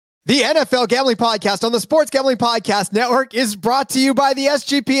The NFL Gambling Podcast on the Sports Gambling Podcast Network is brought to you by the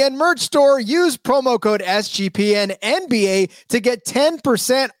SGPN merch store. Use promo code SGPN NBA to get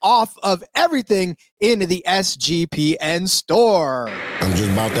 10% off of everything in the SGPN store. I'm just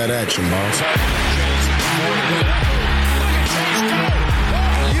about that action, boss.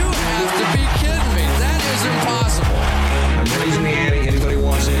 You have to be kidding me. That is impossible. I'm raising the ante. Anybody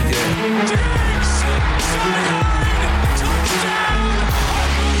wants it?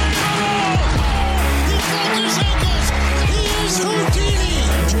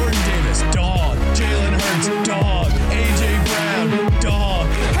 Jordan Davis, dog. Jalen Hurts, dog. AJ Brown, dog.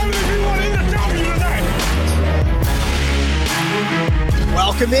 How many people want in the W tonight?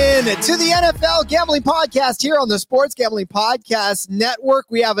 Welcome in to the NFL Gambling Podcast here on the Sports Gambling Podcast Network.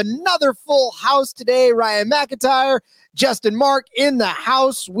 We have another full house today. Ryan McIntyre, Justin Mark in the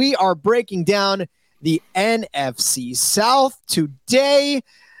house. We are breaking down the NFC South today.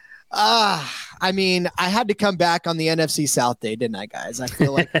 I had to come back on the NFC South day, didn't I, guys? I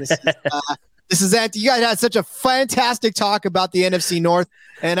feel like this is that you guys had such a fantastic talk about the NFC North,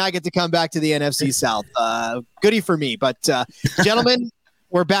 and I get to come back to the NFC South. Goody for me. But gentlemen,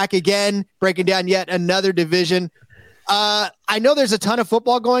 we're back again, breaking down yet another division. I know there's a ton of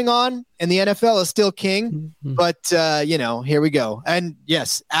football going on, and the NFL is still king. But here we go. And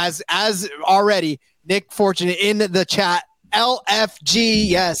yes, as already, Nick Fortunate in the chat. LFG,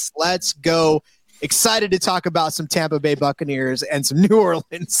 yes, let's go. Excited to talk about some Tampa Bay Buccaneers and some New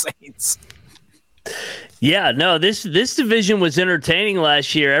Orleans Saints. Yeah, no, this division was entertaining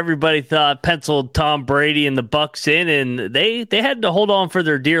last year. Everybody penciled Tom Brady and the Bucs in, and they had to hold on for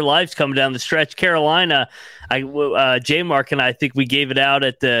their dear lives coming down the stretch. Carolina, J-Mark and I think we gave it out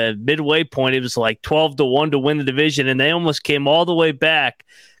at the midway point. It was like 12-1 to win the division, and they almost came all the way back.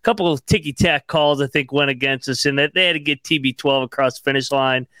 A couple of ticky-tack calls, I think, went against us, and that they had to get TB12 across the finish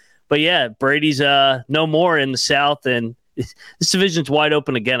line. But, yeah, Brady's no more in the South, and this division's wide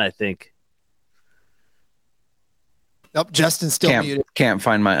open again, I think. Nope, Justin's still muted. Can't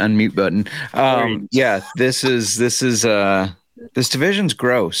find my unmute button. This division's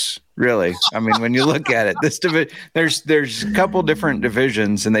gross, really. I mean, when you look at it, there's a couple different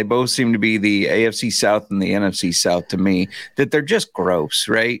divisions, and they both seem to be the AFC South and the NFC South to me, that they're just gross,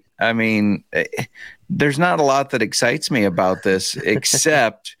 right? I mean, there's not a lot that excites me about this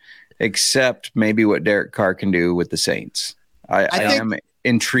except maybe what Derek Carr can do with the Saints. I am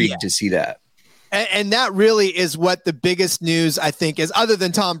intrigued to see that. And that really is what the biggest news, I think, is, other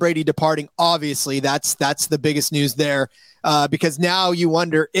than Tom Brady departing. Obviously, that's the biggest news there, because now you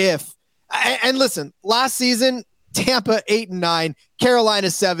wonder if – and listen, last season, Tampa 8-9, Carolina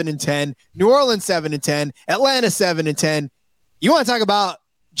 7-10, New Orleans 7-10, Atlanta 7-10. You want to talk about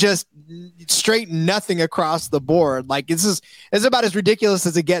just straight nothing across the board. Like, it's about as ridiculous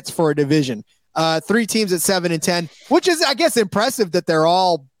as it gets for a division. 3 teams at 7-10, which is, I guess, impressive that they're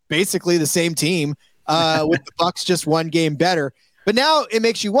all – basically the same team, with the Bucs just one game better. But now it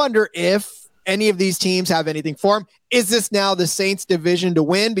makes you wonder if any of these teams have anything for them. Is this now the Saints division to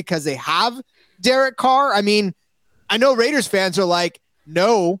win because they have Derek Carr? I mean, I know Raiders fans are like,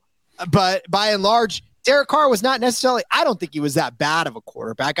 no, but by and large, Derek Carr was not necessarily, I don't think he was that bad of a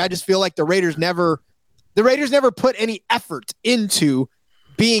quarterback. I just feel like the Raiders never put any effort into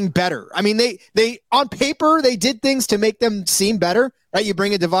being better. I mean, they on paper, they did things to make them seem better, right? You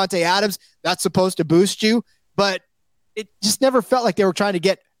bring in Devontae Adams, that's supposed to boost you, but it just never felt like they were trying to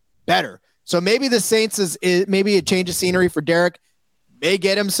get better. So maybe the Saints is maybe a change of scenery for Derek, may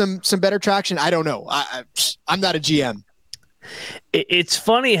get him some better traction. I don't know. I'm not a GM. It's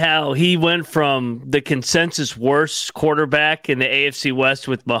funny how he went from the consensus worst quarterback in the AFC West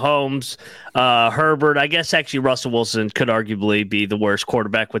with Mahomes, Herbert. I guess actually Russell Wilson could arguably be the worst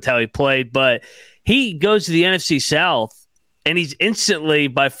quarterback with how he played, but he goes to the NFC South and he's instantly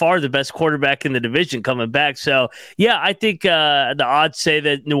by far the best quarterback in the division coming back. So, yeah, I think the odds say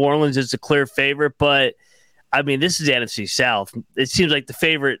that New Orleans is a clear favorite, but I mean, this is the NFC South. It seems like the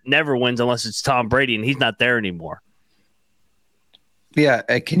favorite never wins unless it's Tom Brady, and he's not there anymore. Yeah,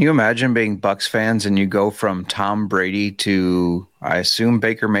 can you imagine being Bucs fans and you go from Tom Brady to, I assume,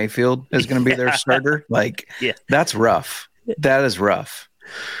 Baker Mayfield is going to be their starter? That's rough. That is rough.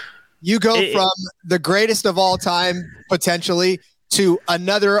 You go from the greatest of all time, potentially, to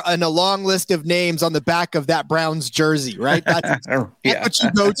another in a long list of names on the back of that Browns jersey, right? That's what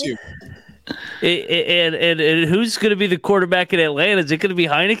you go to. And who's going to be the quarterback in Atlanta? Is it going to be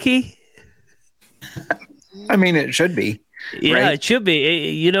Heineke? I mean, it should be. Yeah, right? it should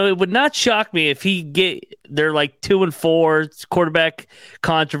be. It would not shock me if they're like 2-4. It's quarterback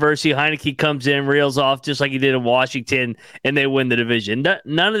controversy. Heineke comes in, reels off just like he did in Washington, and they win the division.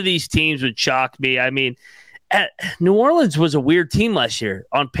 None of these teams would shock me. I mean, New Orleans was a weird team last year.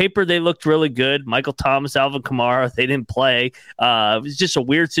 On paper, they looked really good. Michael Thomas, Alvin Kamara, they didn't play. It was just a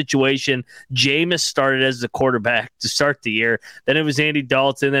weird situation. Jameis started as the quarterback to start the year. Then it was Andy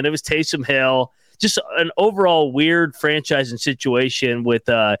Dalton. Then it was Taysom Hill. Just an overall weird franchising situation with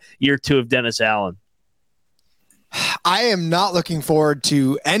year 2 of Dennis Allen. I am not looking forward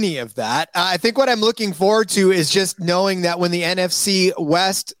to any of that. I think what I'm looking forward to is just knowing that when the NFC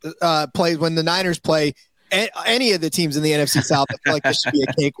West plays, when the Niners play any of the teams in the NFC South, I feel like this should be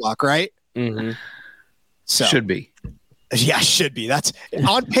a cakewalk, right? Mm-hmm. So Should be. Yeah, should be. That's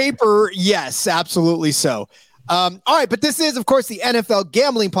on paper. Yes, absolutely so. All right, but this is, of course, the NFL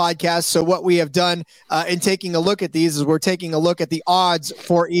Gambling Podcast. So what we have done in taking a look at these is we're taking a look at the odds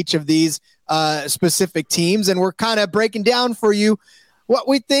for each of these specific teams, and we're kind of breaking down for you what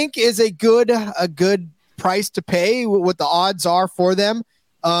we think is a good price to pay, what the odds are for them.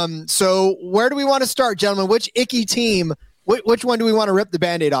 So where do we want to start, gentlemen? Which icky team? Which one do we want to rip the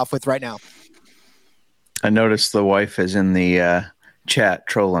Band-Aid off with right now? I noticed the wife is in the chat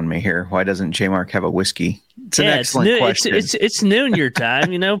trolling me here. Why doesn't J-Mark have a whiskey? It's an excellent question. It's noon your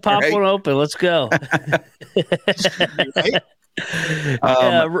time, pop Right? one open. Let's go.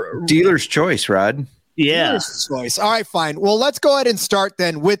 Dealer's choice, Rod. Yeah. Dealer's choice. All right, fine. Well, let's go ahead and start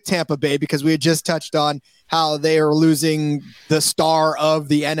then with Tampa Bay because we had just touched on how they are losing the star of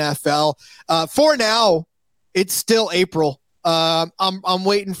the NFL. For now, it's still April. I'm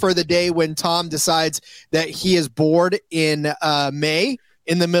waiting for the day when Tom decides that he is bored in May,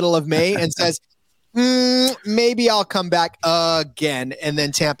 in the middle of May, and says, maybe I'll come back again. And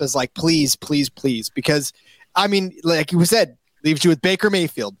then Tampa's like, please, please, please. Because, I mean, like you said, leaves you with Baker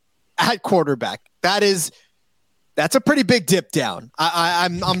Mayfield at quarterback. That's a pretty big dip down.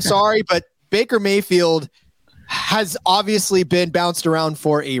 I'm sorry, but Baker Mayfield has obviously been bounced around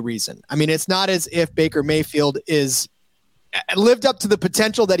for a reason. I mean, it's not as if Baker Mayfield is lived up to the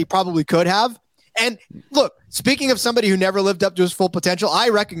potential that he probably could have. And look, speaking of somebody who never lived up to his full potential, I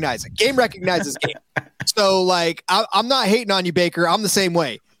recognize it. Game recognizes game. So, like, I'm not hating on you, Baker. I'm the same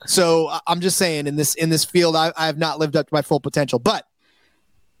way. So I'm just saying in this field, I have not lived up to my full potential. But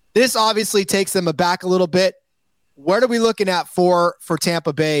this obviously takes them aback a little bit. What are we looking at for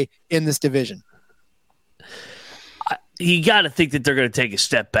Tampa Bay in this division? You got to think that they're going to take a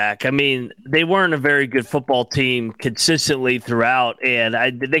step back. I mean, they weren't a very good football team consistently throughout,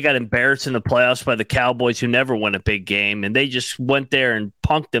 and they got embarrassed in the playoffs by the Cowboys, who never win a big game, and they just went there and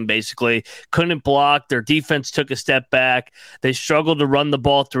punked them basically. Couldn't block. Their defense took a step back. They struggled to run the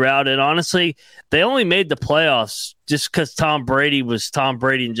ball throughout, and honestly, they only made the playoffs just because Tom Brady was Tom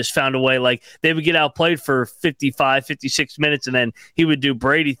Brady and just found a way. Like, they would get outplayed for 55, 56 minutes, and then he would do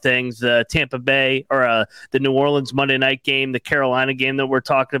Brady things. The Tampa Bay or the New Orleans Monday night game, the Carolina game that we're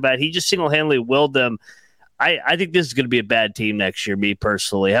talking about, he just single-handedly willed them. I think this is going to be a bad team next year, me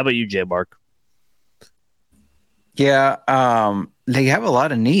personally. How about you, J. Mark? Yeah, they have a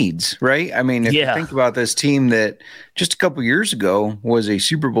lot of needs, right? I mean, if you think about this team that just a couple years ago was a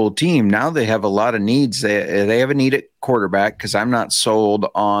Super Bowl team, now they have a lot of needs. They have a need at quarterback because I'm not sold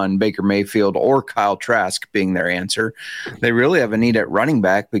on Baker Mayfield or Kyle Trask being their answer. They really have a need at running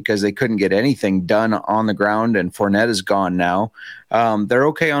back because they couldn't get anything done on the ground, and Fournette is gone now. They're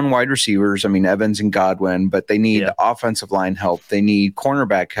okay on wide receivers. I mean, Evans and Godwin, but they need offensive line help. They need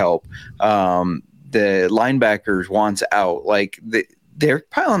cornerback help. The linebackers wants out. Like, they're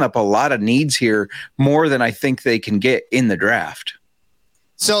piling up a lot of needs here, more than I think they can get in the draft.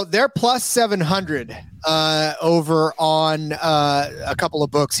 So they're plus 700 over on a couple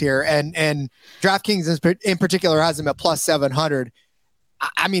of books here, and DraftKings in particular has them at plus 700.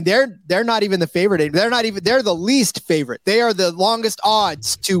 I mean, they're not even the favorite. They're the least favorite. They are the longest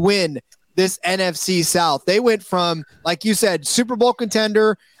odds to win this NFC South. They went from, like you said, Super Bowl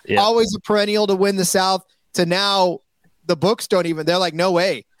contender, always a perennial to win the South, to now the books they're like, no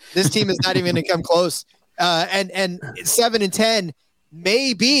way. This team is not even going to come close. And 7-10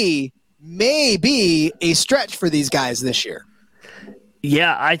 may be a stretch for these guys this year.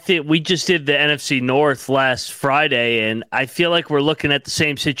 Yeah, I think we just did the NFC North last Friday, and I feel like we're looking at the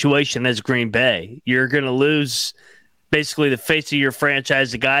same situation as Green Bay. You're going to lose basically the face of your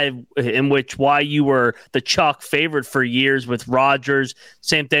franchise, the guy in which why you were the chalk favorite for years with Rodgers.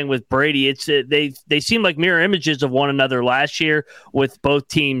 Same thing with Brady. It's they seem like mirror images of one another last year, with both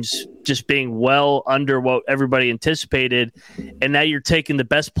teams just being well under what everybody anticipated. And now you're taking the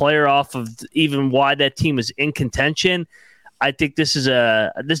best player off of even why that team is in contention. I think this is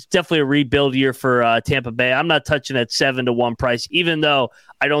definitely a rebuild year for Tampa Bay. I'm not touching that 7-1 price, even though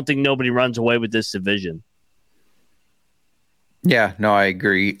I don't think nobody runs away with this division. Yeah, no, I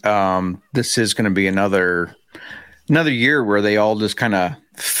agree. This is going to be another year where they all just kind of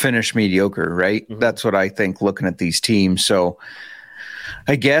finish mediocre, right? Mm-hmm. That's what I think looking at these teams. So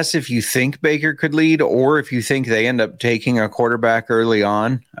I guess if you think Baker could lead, or if you think they end up taking a quarterback early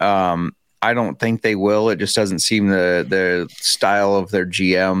on, I don't think they will. It just doesn't seem the style of their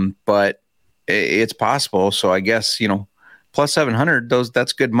GM, but it's possible. So I guess, plus 700,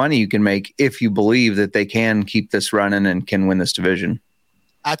 that's good money you can make if you believe that they can keep this running and can win this division.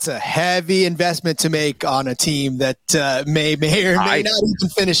 That's a heavy investment to make on a team that may or may not even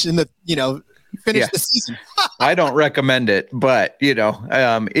finish in the the season. I don't recommend it, but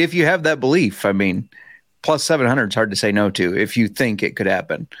if you have that belief, I mean, plus 700 is hard to say no to if you think it could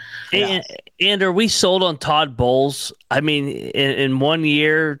happen. And are we sold on Todd Bowles? I mean, in 1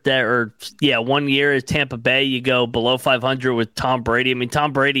 year 1 year at Tampa Bay, you go below 500 with Tom Brady. I mean,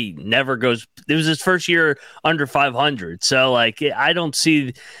 Tom Brady never goes. It was his first year under 500. So, I don't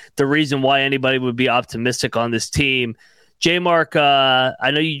see the reason why anybody would be optimistic on this team. J-Mark,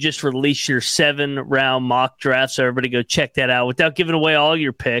 I know you just released your 7-round mock draft, so everybody go check that out without giving away all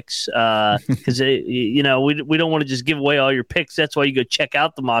your picks, because we don't want to just give away all your picks. That's why you go check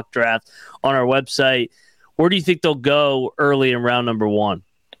out the mock draft on our website. Where do you think they'll go early in round number 1?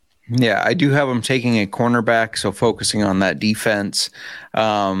 Yeah, I do have them taking a cornerback, so focusing on that defense.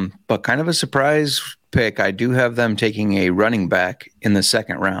 But kind of a surprise pick, I do have them taking a running back in the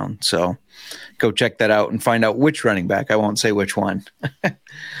 2nd round. So go check that out and find out which running back. I won't say which one.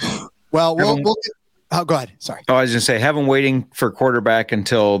 Well, go ahead. Sorry. Oh, I was going to say, have them waiting for quarterback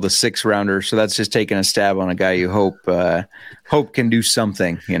until the 6th rounder. So that's just taking a stab on a guy you hope can do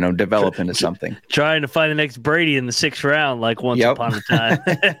something, develop into something. Trying to find the next Brady in the 6th round, like once upon a time.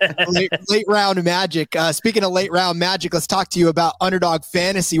 late round magic. Speaking of late round magic, let's talk to you about Underdog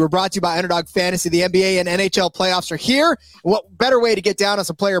Fantasy. We're brought to you by Underdog Fantasy. The NBA and NHL playoffs are here. What better way to get down on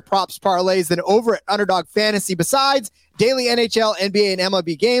some player props parlays than over at Underdog Fantasy? Besides daily NHL, NBA, and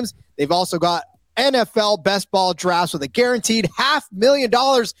MLB games, they've also got NFL best ball drafts with a guaranteed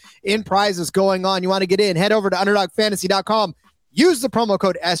 $500,000 in prizes going on. You want to get in, head over to UnderdogFantasy.com. Use the promo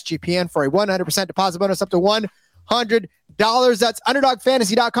code SGPN for a 100% deposit bonus up to $100. That's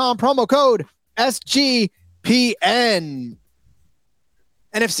UnderdogFantasy.com, promo code SGPN.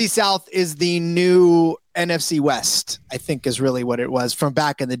 NFC South is the new NFC West, I think is really what it was from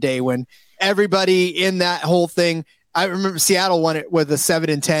back in the day when everybody in that whole thing, I remember Seattle won it with a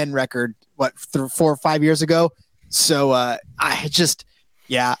 7-10 record, 4 or 5 years ago. So I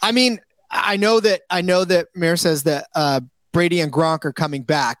know that Mayor says that Brady and Gronk are coming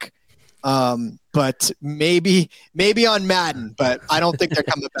back, but maybe on Madden, but I don't think they're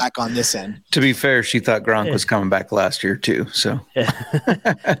coming back on this end. To be fair, she thought Gronk was coming back last year too. So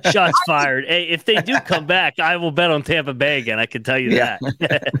shots fired. Hey, if they do come back, I will bet on Tampa Bay again. I can tell you that.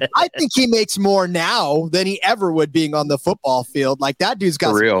 I think he makes more now than he ever would being on the football field. Like that dude's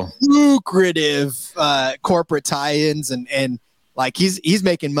got some lucrative corporate tie-ins and like he's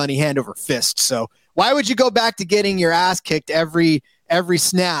making money hand over fist. So why would you go back to getting your ass kicked every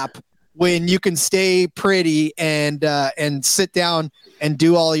snap when you can stay pretty and sit down and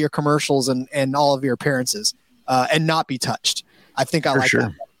do all your commercials and all of your appearances and not be touched? I think I like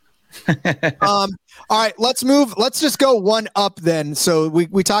that. All right, let's move. Let's just go one up then. So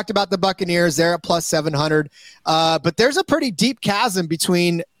we talked about the Buccaneers. They're at plus 700. But there's a pretty deep chasm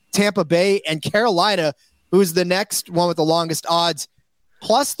between Tampa Bay and Carolina, who's the next one with the longest odds.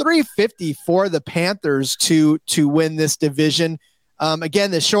 Plus 350 for the Panthers to win this division.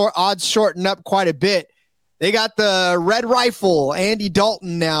 Again, the odds shorten up quite a bit. They got the Red Rifle, Andy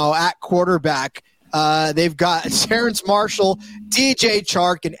Dalton now at quarterback. They've got Terrence Marshall, DJ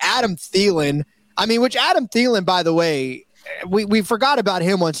Chark, and Adam Thielen. I mean, which Adam Thielen, by the way, we forgot about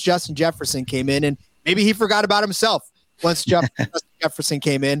him once Justin Jefferson came in, and maybe he forgot about himself once Justin Jefferson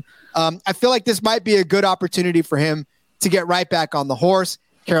came in. I feel like this might be a good opportunity for him to get right back on the horse.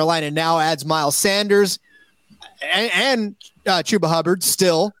 Carolina now adds Miles Sanders and Chuba Hubbard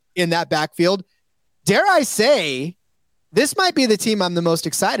still in that backfield. Dare I say, this might be the team I'm the most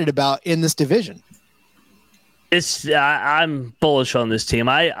excited about in this division. I'm bullish on this team.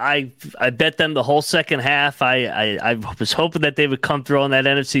 I bet them the whole second half. I was hoping that they would come through on that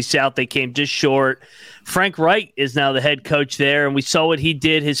NFC South. They came just short. Frank Reich is now the head coach there, and we saw what he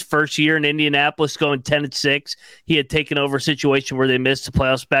did his first year in Indianapolis, going 10-6. He had taken over a situation where they missed the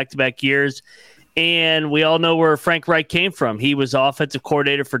playoffs back-to-back years. And we all know where Frank Reich came from. He was offensive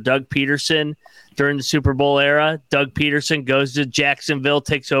coordinator for Doug Peterson during the Super Bowl era. Doug Peterson goes to Jacksonville,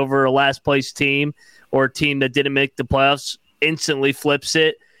 takes over a last-place team or a team that didn't make the playoffs, instantly flips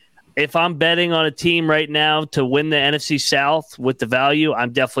it. If I'm betting on a team right now to win the NFC South with the value,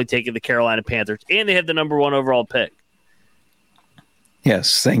 I'm definitely taking the Carolina Panthers. And they have the number 1 overall pick.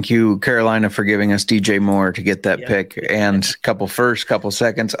 Yes, thank you, Carolina, for giving us DJ Moore to get that pick and couple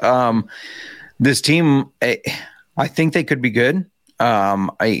seconds. This team, I think they could be good.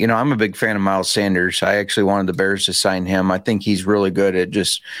 I'm a big fan of Miles Sanders. I actually wanted the Bears to sign him. I think he's really good at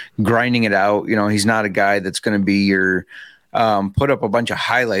just grinding it out. He's not a guy that's going to be your put up a bunch of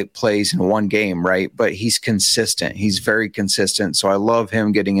highlight plays in one game, right? But he's consistent. He's very consistent. So I love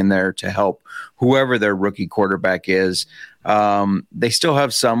him getting in there to help whoever their rookie quarterback is. They still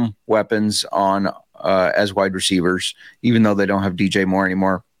have some weapons on as wide receivers, even though they don't have DJ Moore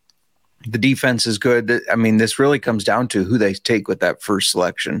anymore. The defense is good. I mean, this really comes down to who they take with that first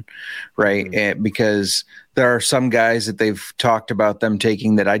selection, right? Mm-hmm. Because there are some guys that they've talked about them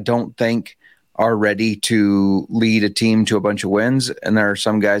taking that I don't think are ready to lead a team to a bunch of wins. And there are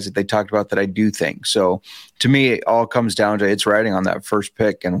some guys that they talked about that I do think. So to me, it all comes down to it's riding on that first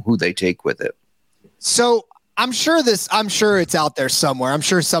pick and who they take with it. So I'm sure it's out there somewhere. I'm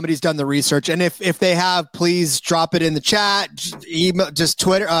sure somebody's done the research. And if they have, please drop it in the chat, email, just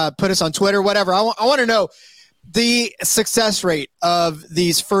Twitter, put us on Twitter, whatever. I want to know the success rate of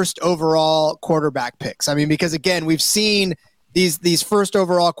these first overall quarterback picks. I mean, because again, we've seen these first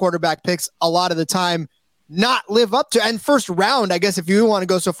overall quarterback picks a lot of the time not live up to, and first round, I guess if you want to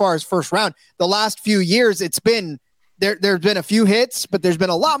go so far as first round, the last few years, it's been, there's been a few hits, but there's been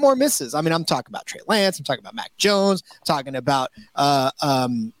a lot more misses. I mean, I'm talking about Trey Lance. I'm talking about Mac Jones. I'm talking about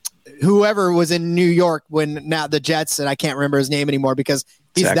whoever was in New York when now the Jets, and I can't remember his name anymore because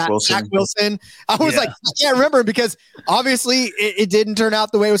he's Zach Wilson. I was like, I can't remember him because obviously it didn't turn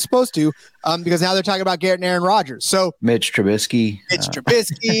out the way it was supposed to because now they're talking about Garrett and Aaron Rodgers. So Mitch Trubisky.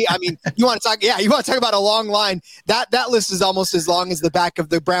 I mean, you want to talk about a long line. That list is almost as long as the back of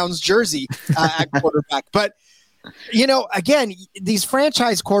the Browns jersey at quarterback. But again, these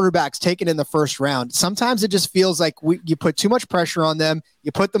franchise quarterbacks taken in the first round, sometimes it just feels like you put too much pressure on them.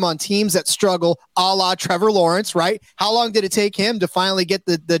 You put them on teams that struggle, a la Trevor Lawrence, right? How long did it take him to finally get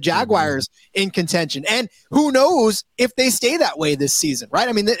the Jaguars in contention? And who knows if they stay that way this season, right?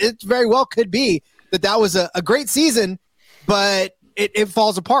 I mean, it very well could be that was a great season, but it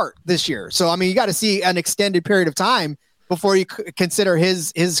falls apart this year. So, I mean, you got to see an extended period of time before you consider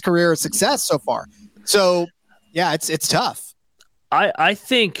his career a success so far. So, yeah, it's tough. I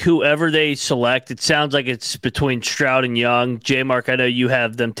think whoever they select, it sounds like it's between Stroud and Young. J-Mark, I know you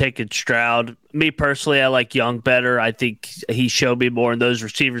have them taking Stroud. Me personally, I like Young better. I think he showed me more, and those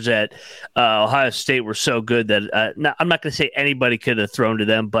receivers at Ohio State were so good that I'm not going to say anybody could have thrown to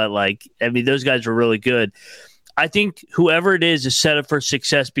them, but those guys were really good. I think whoever it is set up for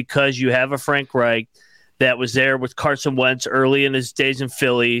success because you have a Frank Reich that was there with Carson Wentz early in his days in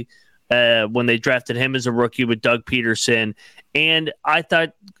Philly, when they drafted him as a rookie with Doug Peterson. And I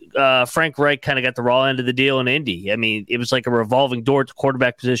thought Frank Reich kind of got the raw end of the deal in Indy. I mean, it was like a revolving door at the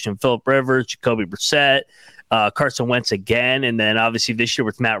quarterback position. Phillip Rivers, Jacoby Brissett, Carson Wentz again. And then obviously this year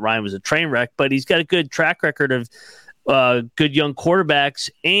with Matt Ryan was a train wreck, but he's got a good track record of good young quarterbacks.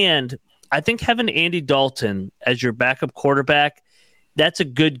 And I think having Andy Dalton as your backup quarterback, that's a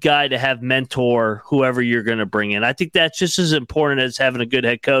good guy to have mentor whoever you're going to bring in. I think that's just as important as having a good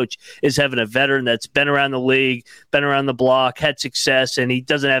head coach is having a veteran that's been around the league, been around the block, had success, and he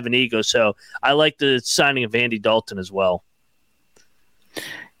doesn't have an ego. So I like the signing of Andy Dalton as well.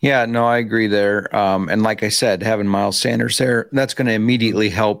 Yeah, no, I agree there. And like I said, having Miles Sanders there, that's going to immediately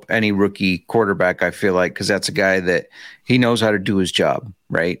help any rookie quarterback, I feel like, because that's a guy that he knows how to do his job,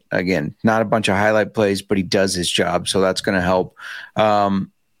 right? Again, not a bunch of highlight plays, but he does his job. So that's going to help.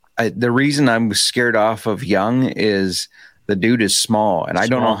 The reason I'm scared off of Young is the dude is small, and I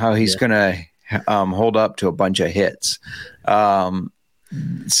don't know how he's going to hold up to a bunch of hits.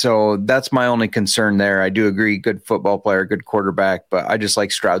 So that's my only concern there. I do agree, good football player, good quarterback, but I just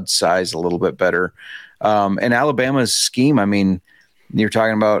like Stroud's size a little bit better. And Alabama's scheme, I mean, you're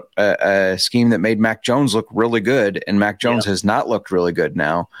talking about a scheme that made Mac Jones look really good, and Mac Jones has not looked really good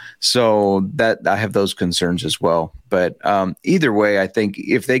now. So that I have those concerns as well. But either way, I think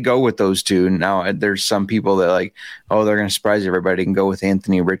if they go with those two, now there's some people that they're going to surprise everybody and go with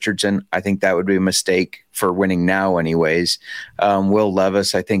Anthony Richardson. I think that would be a mistake for winning now anyways. Will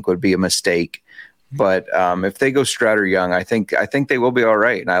Levis, I think, would be a mistake. But if they go Stroud or Young, I think they will be all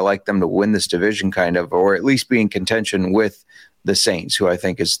right. And I like them to win this division kind of, or at least be in contention with the Saints, who I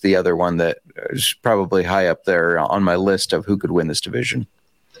think is the other one that is probably high up there on my list of who could win this division.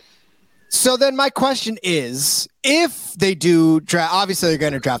 So then my question is, if they do draft, obviously they're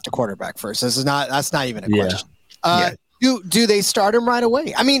going to draft a quarterback first. That's not even a question. Do they start him right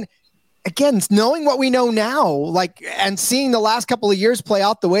away? I mean, again, knowing what we know now, like, and seeing the last couple of years play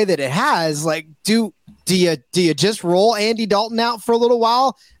out the way that it has, like, do you just roll Andy Dalton out for a little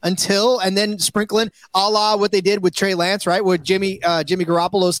while and then sprinkle in a la what they did with Trey Lance, right? With Jimmy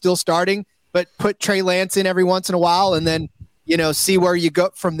Garoppolo still starting, but put Trey Lance in every once in a while, and then, see where you go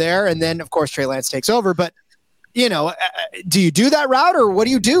from there. And then of course Trey Lance takes over, but do you do that route, or what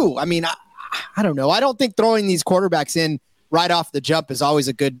do you do? I mean, I don't know. I don't think throwing these quarterbacks in right off the jump is always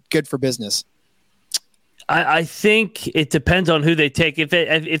a good for business. I think it depends on who they take. If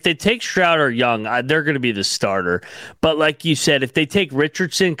they take Stroud or Young, they're going to be the starter. But like you said, if they take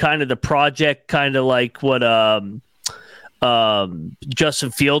Richardson, kind of the project, kind of like what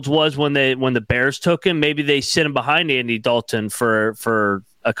Justin Fields was when the Bears took him, maybe they sit him behind Andy Dalton for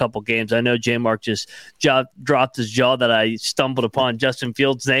a couple games. I know J Mark just dropped his jaw that I stumbled upon Justin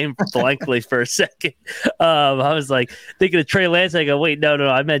Fields' name blankly for a second. I was like thinking of Trey Lance. I go, wait, no,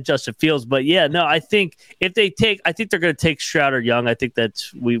 I meant Justin Fields. But yeah, no, I think they're going to take Stroud or Young. I think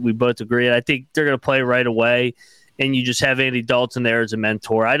that's we both agree. I think they're going to play right away, and you just have Andy Dalton there as a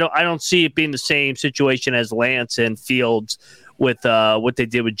mentor. I don't see it being the same situation as Lance and Fields with what they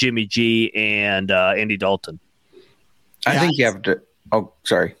did with Jimmy G and Andy Dalton. I think you have to. Oh,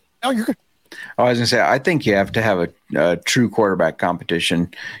 sorry. No, you're good. I was going to say, I think you have to have a true quarterback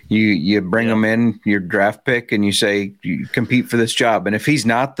competition. You bring him in, your draft pick, and you say you compete for this job. And if he's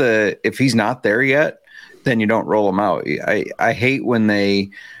not there yet, then you don't roll him out. I hate when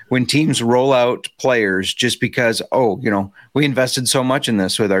teams roll out players just because, we invested so much in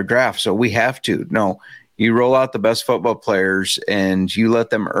this with our draft, so we have to. No, you roll out the best football players and you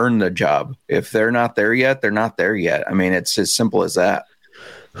let them earn the job. If they're not there yet, they're not there yet. I mean, it's as simple as that.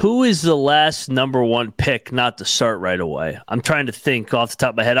 Who is the last number one pick not to start right away? I'm trying to think off the top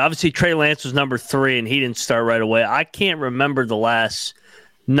of my head. Obviously, Trey Lance was number 3, and he didn't start right away. I can't remember the last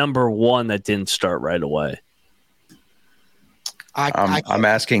number 1 that didn't start right away. I'm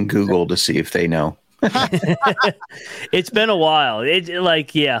asking Google to see if they know. It's been a while. You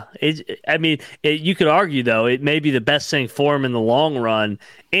could argue, though, it may be the best thing for him in the long run.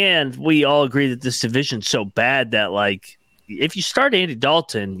 And we all agree that this division's so bad that, like, if you start Andy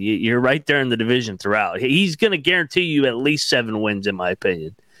Dalton, you're right there in the division throughout. He's going to guarantee you at least 7 wins, in my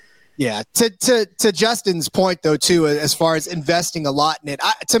opinion. Yeah. To Justin's point, though, too, as far as investing a lot in it,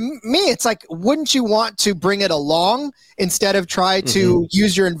 to me, it's like, wouldn't you want to bring it along instead of try to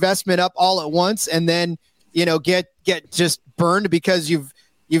use your investment up all at once and then, get just burned because you've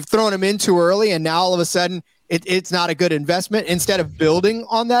thrown them in too early and now all of a sudden it's not a good investment instead of building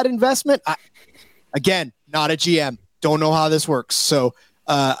on that investment? Again, not a GM. Don't know how this works. So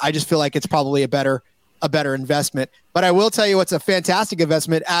I just feel like it's probably a better investment. But I will tell you what's a fantastic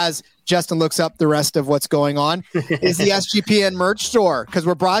investment as Justin looks up the rest of what's going on is the SGPN merch store, because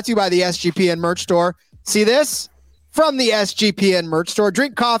we're brought to you by the SGPN merch store. See this? From the SGPN merch store.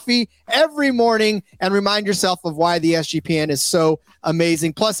 Drink coffee every morning and remind yourself of why the SGPN is so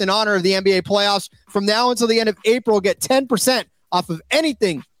amazing. Plus, in honor of the NBA playoffs, from now until the end of April, get 10% off of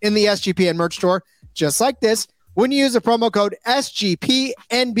anything in the SGPN merch store, just like this, when you use the promo code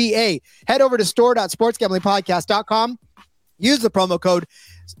SGPNBA. Head over to store.sportsgamblingpodcast.com. Use the promo code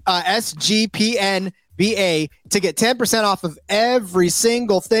SGPNBA to get 10% off of every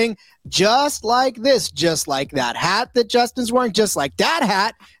single thing, just like this, just like that hat that Justin's wearing, just like that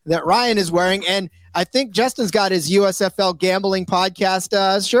hat that Ryan is wearing. And I think Justin's got his USFL Gambling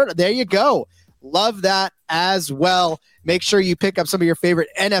Podcast shirt. There you go. Love that as well. Make sure you pick up some of your favorite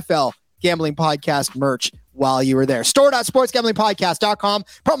NFL Gambling Podcast merch while you were there. Store.sportsgamblingpodcast.com.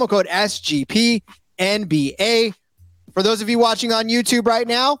 Promo code SGPNBA. For those of you watching on YouTube right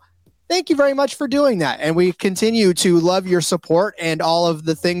now, thank you very much for doing that. And we continue to love your support and all of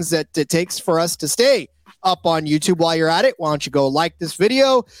the things that it takes for us to stay up on YouTube. While you're at it, why don't you go like this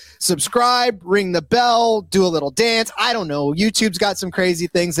video, subscribe, ring the bell, do a little dance. I don't know. YouTube's got some crazy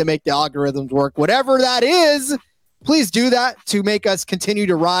things that make the algorithms work. Whatever that is, please do that to make us continue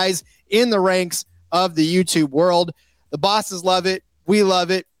to rise in the ranks of the YouTube world. The bosses love it. We love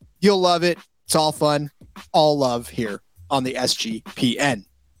it. You'll love it. It's all fun. All love here on the SGPN.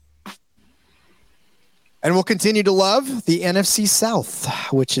 And we'll continue to love the NFC South,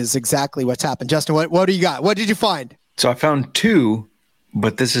 which is exactly what's happened. Justin, what do you got? What did you find? So I found 2,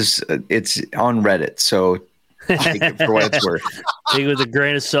 but it's on Reddit. So Take it for what it's worth. Take it with a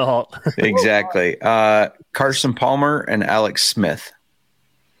grain of salt. Exactly. Carson Palmer and Alex Smith.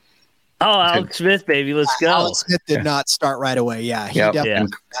 Oh, Alex Smith, baby, let's go. Alex Smith did not start right away. Yeah, he Yep. definitely.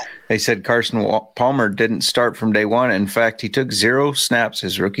 And they said Carson Palmer didn't start from day one. In fact, he took 0 snaps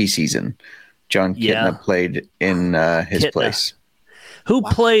his rookie season. John Kitna played in his place. Who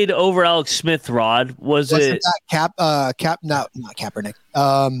played over Alex Smith, Rod? Wasn't it not Kaepernick?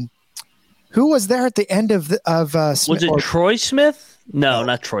 Who was there at the end of Smith? Was it Troy Smith? No,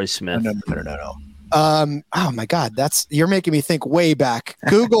 not Troy Smith. No. Oh my God, you're making me think way back.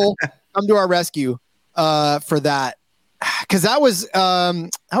 Google, come to our rescue for that, because that was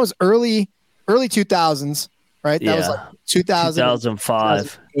early 2000s, right? That was like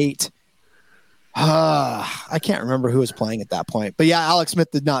 2005, 2008. I can't remember who was playing at that point, but yeah, Alex Smith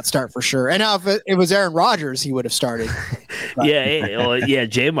did not start for sure. And now if it was Aaron Rodgers, he would have started.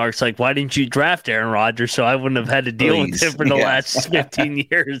 J Mark's like, why didn't you draft Aaron Rodgers so I wouldn't have had to deal with him for the last 15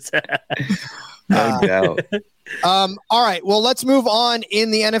 years? No doubt. All right, well, let's move on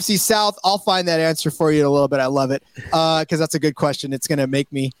in the NFC South. I'll find that answer for you in a little bit. I love it because that's a good question. It's going to make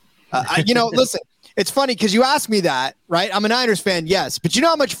me, listen. It's funny because you asked me that, right? I'm a Niners fan, yes. But you know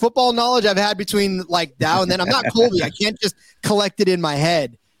how much football knowledge I've had between like now and then? I'm not Colby. I can't just collect it in my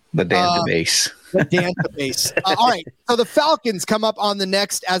head. The database. All right. So the Falcons come up on the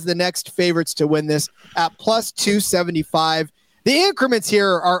next favorites to win this at plus 275. The increments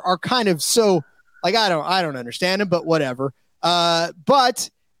here are kind of so like I don't understand them, but whatever. But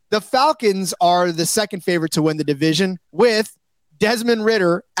the Falcons are the second favorite to win the division with Desmond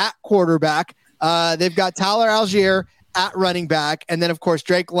Ridder at quarterback. They've got Tyler Algier at running back, and then of course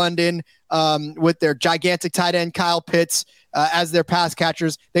Drake London with their gigantic tight end Kyle Pitts as their pass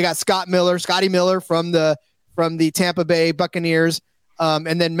catchers. They got Scotty Miller from the Tampa Bay Buccaneers,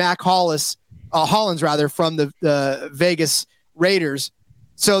 and then Mac Hollins from the Vegas Raiders.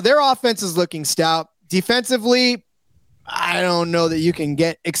 So their offense is looking stout. Defensively, I don't know that you can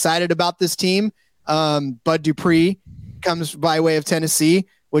get excited about this team. Bud Dupree comes by way of Tennessee,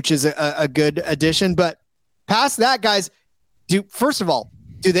 which is a good addition. But past that, guys, first of all,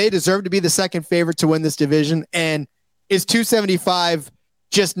 do they deserve to be the second favorite to win this division? And is 275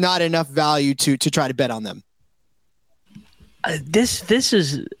 just not enough value to try to bet on them? This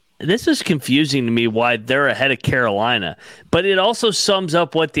is confusing to me why they're ahead of Carolina, but it also sums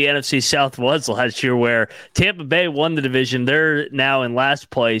up what the NFC South was last year, where Tampa Bay won the division. They're now in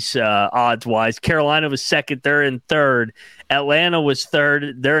last place odds wise. Carolina was second, they're in third. Atlanta was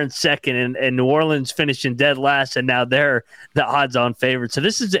third, they're in second, and New Orleans finished in dead last, and now they're the odds-on favorite. So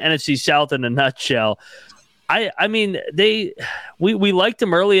this is the NFC South in a nutshell. I mean, we liked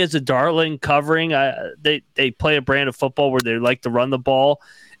them early as a darling covering. They play a brand of football where they like to run the ball,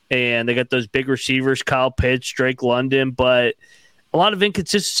 and they got those big receivers, Kyle Pitts, Drake London, but a lot of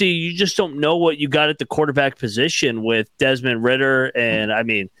inconsistency. You just don't know what you got at the quarterback position with Desmond Ridder. And, I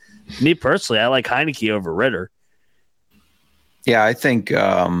mean, me personally, I like Heineke over Ridder. Yeah, I think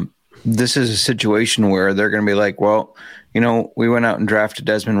this is a situation where they're going to be like, well, we went out and drafted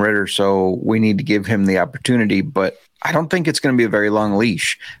Desmond Ridder, so we need to give him the opportunity. But I don't think it's going to be a very long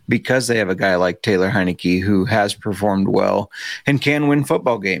leash because they have a guy like Taylor Heineke who has performed well and can win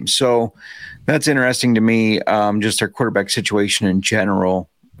football games. So that's interesting to me, just their quarterback situation in general.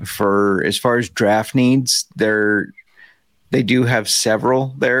 For as far as draft needs, they do have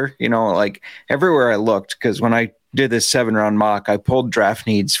several there, like everywhere I looked, because when I did this 7-round mock, I pulled draft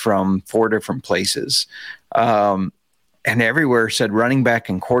needs from 4 different places. And everywhere said running back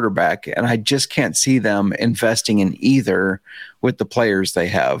and quarterback. And I just can't see them investing in either with the players they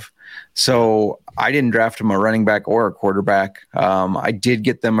have. So I didn't draft them a running back or a quarterback. I did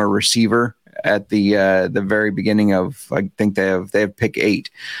get them a receiver at the very beginning of, I think they have pick 8.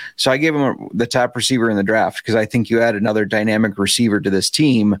 So I gave them the top receiver in the draft because I think you add another dynamic receiver to this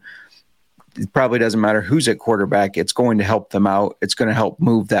team. It probably doesn't matter who's at quarterback. It's going to help them out. It's going to help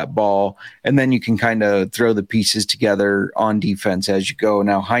move that ball. And then you can kind of throw the pieces together on defense as you go.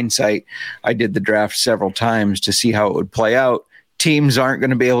 Now, hindsight, I did the draft several times to see how it would play out. Teams aren't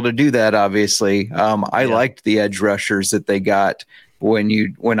going to be able to do that, obviously. I liked the edge rushers that they got when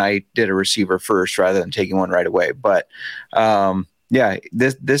I did a receiver first rather than taking one right away. But yeah,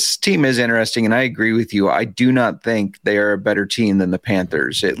 this team is interesting, and I agree with you. I do not think they are a better team than the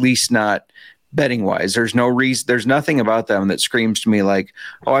Panthers, at least not betting wise. There's no reason. There's nothing about them that screams to me like,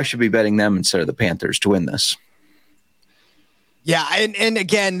 oh, I should be betting them instead of the Panthers to win this. Yeah, and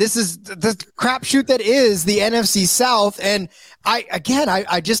again, this is the crapshoot that is the NFC South, and I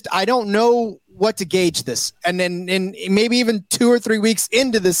don't know what to gauge this. And then maybe even 2 or 3 weeks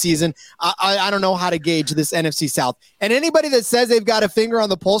into the season, I don't know how to gauge this NFC South. And anybody that says they've got a finger on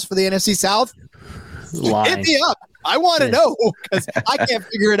the pulse for the NFC South, hit me up. I want to know because I can't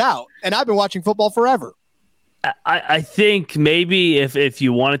figure it out. And I've been watching football forever. I think maybe if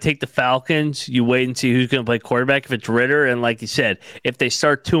you want to take the Falcons, you wait and see who's going to play quarterback. If it's Ritter, and like you said, if they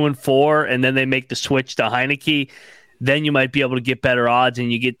start 2-4 and then they make the switch to Heineke, then you might be able to get better odds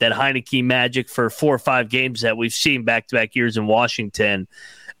and you get that Heineke magic for 4 or 5 games that we've seen back-to-back years in Washington.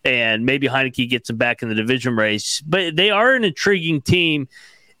 And maybe Heineke gets them back in the division race. But they are an intriguing team.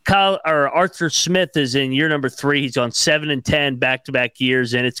 Arthur Smith is in year number 3. He's on 7-10 back-to-back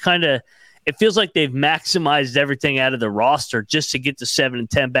years, and it feels like they've maximized everything out of the roster just to get to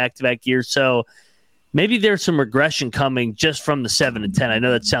 7-10 back-to-back years. So maybe there's some regression coming just from the 7-10. I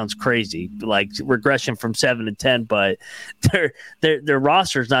know that sounds crazy, like regression from 7-10, but their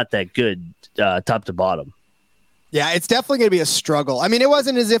roster is not that good, top to bottom. Yeah, it's definitely going to be a struggle. I mean, it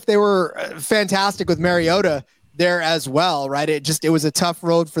wasn't as if they were fantastic with Mariota there as well, right? It was a tough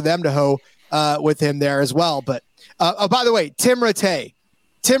road for them to hoe with him there as well. But by the way, Tim Rattay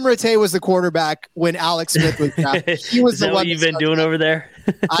was the quarterback when Alex Smith was drafted. He was Is that the one what you've been doing over there?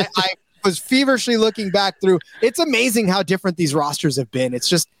 I was feverishly looking back through. It's amazing how different these rosters have been. It's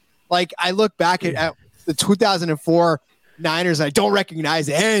just like I look back at the 2004 Niners. And I don't recognize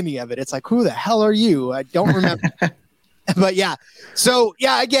any of it. It's like, who the hell are you? I don't remember. But yeah. So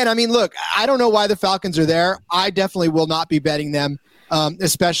yeah, again, I mean, look, I don't know why the Falcons are there. I definitely will not be betting them,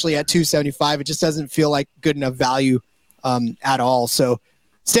 especially at 275. It just doesn't feel like good enough value at all. So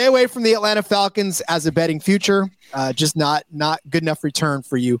stay away from the Atlanta Falcons as a betting future. Just not good enough return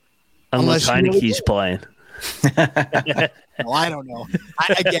for you. Unless Heineke's playing. Well, I don't know.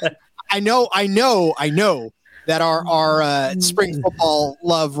 I know that our spring football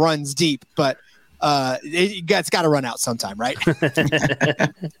love runs deep, but it's got to run out sometime, right?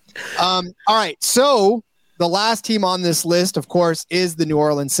 All right. So the last team on this list, of course, is the New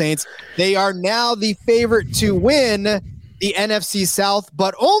Orleans Saints. They are now the favorite to win the NFC South,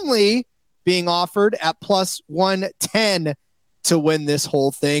 but only being offered at plus 110 to win this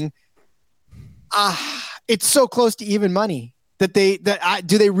whole thing. It's so close to even money that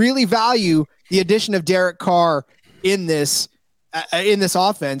do they really value the addition of Derek Carr in this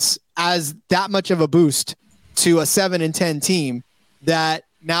offense as that much of a boost to a 7-10 team that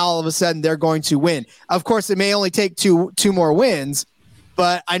now all of a sudden they're going to win. Of course, it may only take two more wins,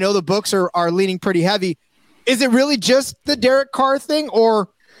 but I know the books are leaning pretty heavy. Is it really just the Derek Carr thing, or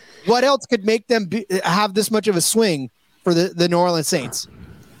what else could make them have this much of a swing for the New Orleans Saints?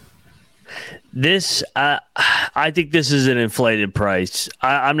 This, I think this is an inflated price.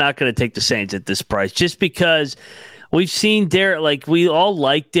 I'm not going to take the Saints at this price just because we've seen Derek, like we all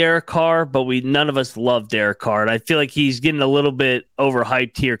like Derek Carr, but none of us love Derek Carr. And I feel like he's getting a little bit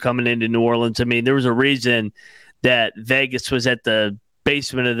overhyped here coming into New Orleans. I mean, there was a reason that Vegas was at the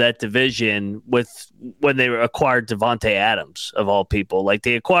basement of that division when they acquired Devontae Adams, of all people. Like,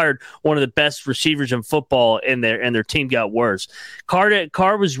 they acquired one of the best receivers in football, and their team got worse.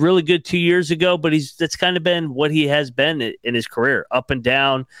 Carr was really good 2 years ago, but that's kind of been what he has been in his career, up and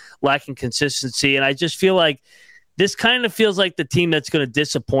down, lacking consistency. And I just feel like this kind of feels like the team that's going to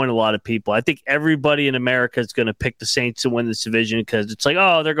disappoint a lot of people. I think everybody in America is going to pick the Saints to win this division because it's like,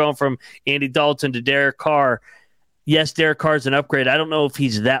 oh, they're going from Andy Dalton to Derek Carr. Yes, Derek Carr's an upgrade. I don't know if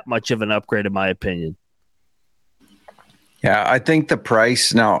he's that much of an upgrade, in my opinion. Yeah, I think the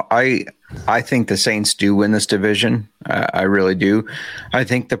price. Now, I think the Saints do win this division. I really do. I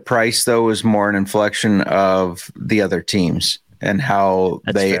think the price, though, is more an inflection of the other teams and how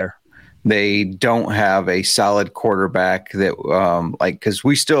they don't have a solid quarterback that because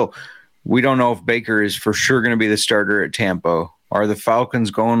we don't know if Baker is for sure going to be the starter at Tampa. Are the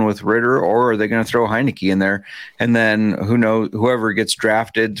Falcons going with Ritter, or are they going to throw Heineke in there? And then who knows, whoever gets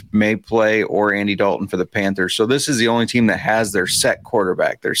drafted may play, or Andy Dalton for the Panthers. So this is the only team that has their set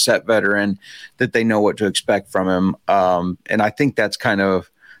quarterback, their set veteran, that they know what to expect from him. And I think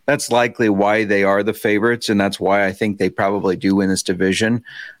that's likely why they are the favorites, and that's why I think they probably do win this division.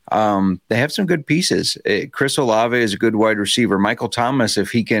 They have some good pieces. Chris Olave is a good wide receiver. Michael Thomas, if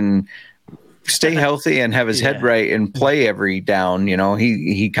he can stay healthy and have his head right and play every down,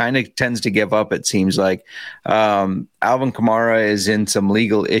 he kind of tends to give up, it seems like. Alvin Kamara is in some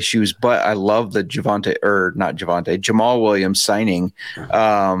legal issues, but I love the Jamal Williams signing,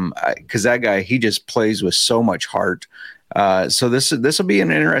 because that guy, he just plays with so much heart. So this will be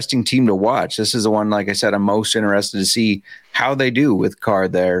an interesting team to watch. This is the one, like I said, I'm most interested to see how they do with Carr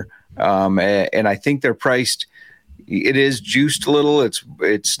there. And I think they're priced, it is juiced a little.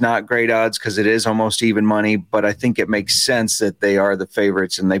 It's not great odds because it is almost even money, but I think it makes sense that they are the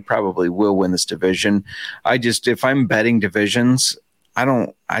favorites and they probably will win this division. If I'm betting divisions, I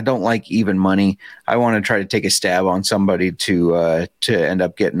don't like even money. I want to try to take a stab on somebody to end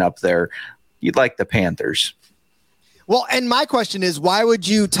up getting up there. You'd like the Panthers. Well, and my question is, why would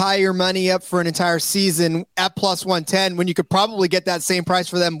you tie your money up for an entire season at plus 110 when you could probably get that same price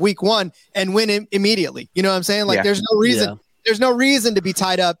for them week 1 and win immediately? You know what I'm saying? Like, there's no reason. Yeah. There's no reason to be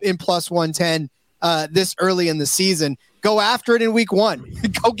tied up in plus 110 this early in the season. Go after it in week 1.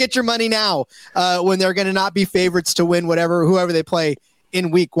 Go get your money now when they're going to not be favorites to win whoever they play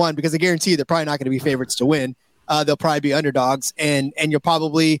in week 1, because I guarantee you they're probably not going to be favorites to win. They'll probably be underdogs, and you'll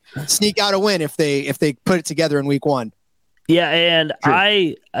probably sneak out a win if they put it together in week 1. Yeah, and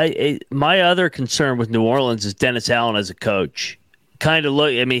I my other concern with New Orleans is Dennis Allen as a coach. He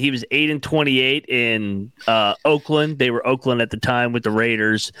was 8-28 in Oakland. They were Oakland at the time with the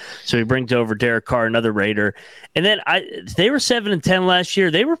Raiders. So he brings over Derek Carr, another Raider. And then they were 7-10 last year.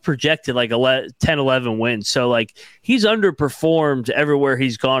 They were projected like 10-11 wins. So like he's underperformed everywhere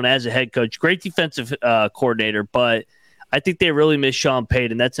he's gone as a head coach. Great defensive coordinator, but I think they really miss Sean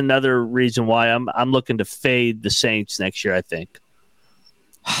Payton. That's another reason why I'm looking to fade the Saints next year, I think.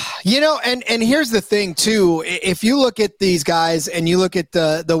 And here's the thing too. If you look at these guys and you look at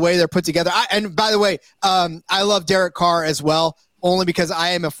the way they're put together, and by the way, I love Derek Carr as well, only because I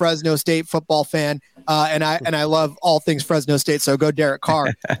am a Fresno State football fan, and I love all things Fresno State. So go Derek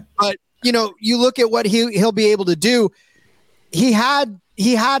Carr. But you look at what he'll be able to do. He had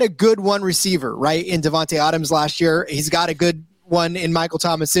a good one receiver, right, in Devontae Adams last year. He's got a good one in Michael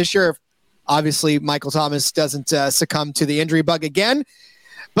Thomas this year. Obviously, Michael Thomas doesn't succumb to the injury bug again.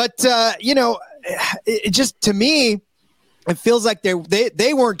 But, it just, to me, it feels like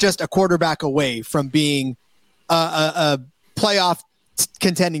they weren't just a quarterback away from being a playoff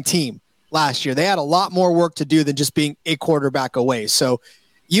contending team last year. They had a lot more work to do than just being a quarterback away. So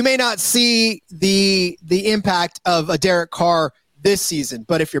you may not see the impact of a Derek Carr this season,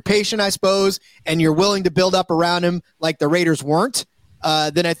 but if you're patient, I suppose, and you're willing to build up around him like the Raiders weren't,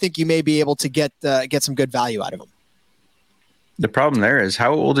 then I think you may be able to get some good value out of him. The problem there is,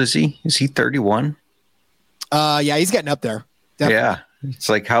 how old is he? Is he 31? Yeah, he's getting up there. Definitely. Yeah, it's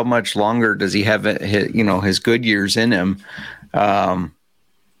like, how much longer does he have his good years in him?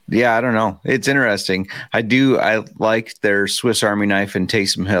 Yeah, I don't know. It's interesting. I like their Swiss Army knife and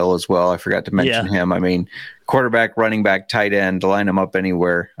Taysom Hill as well. I forgot to mention him. I mean, quarterback, running back, tight end, line him up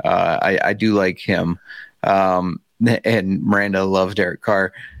anywhere. I do like him. And Miranda loves Derek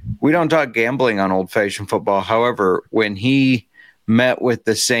Carr. We don't talk gambling on old-fashioned football. However, when he met with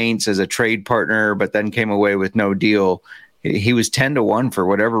the Saints as a trade partner, but then came away with no deal, he was 10-1 for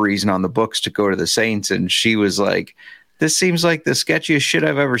whatever reason on the books to go to the Saints. And she was like, this seems like the sketchiest shit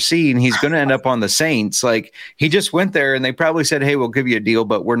I've ever seen. He's going to end up on the Saints. Like, he just went there and they probably said, hey, we'll give you a deal,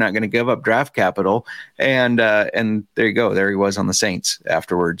 but we're not going to give up draft capital. And there you go. There he was on the Saints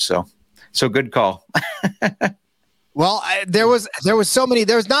afterwards. So good call. Well, there's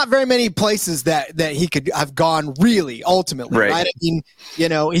not very many places that he could have gone really ultimately, right? I mean,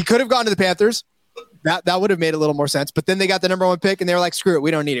 he could have gone to the Panthers. That would have made a little more sense. But then they got the number 1 pick and they were like, screw it.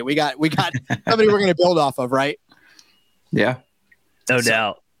 We don't need it. We got somebody we're going to build off of, right? Yeah. No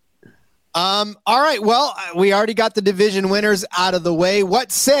doubt. All right. Well, we already got the division winners out of the way. What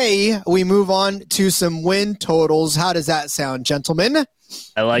say we move on to some win totals? How does that sound, gentlemen?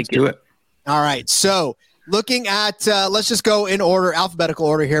 I like it. Do it. All right. So, looking at, let's just go in order, alphabetical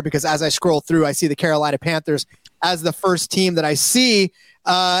order here, because as I scroll through, I see the Carolina Panthers as the first team that I see.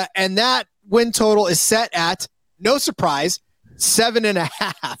 And that win total is set at, no surprise,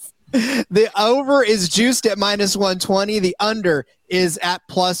 7.5. The over is juiced at minus 120. The under is at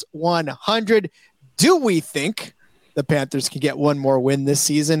plus 100. Do we think the Panthers can get one more win this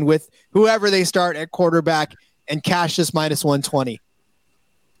season with whoever they start at quarterback and cash this minus 120?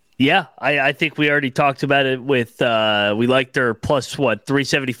 Yeah, I think we already talked about it with we like their plus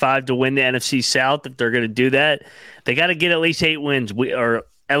 375 to win the NFC South. If they're going to do that, they got to get at least 8 wins. Or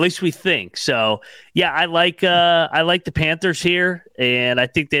at least we think. So yeah, I like the Panthers here, and I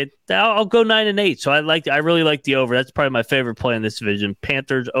think that I'll go 9-8. So I really like the over. That's probably my favorite play in this division.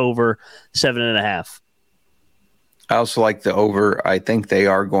 Panthers over 7.5. I also like the over. I think they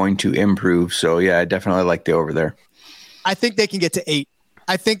are going to improve. So yeah, I definitely like the over there. I think they can get to 8.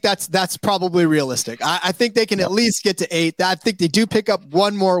 I think that's probably realistic. I think they can at least get to 8. I think they do pick up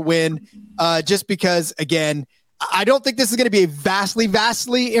one more win just because, again, I don't think this is going to be a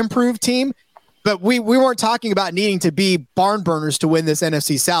vastly improved team, but we weren't talking about needing to be barn burners to win this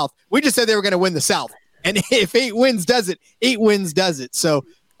NFC South. We just said they were going to win the South. And if 8 wins does it, 8 wins does it. So,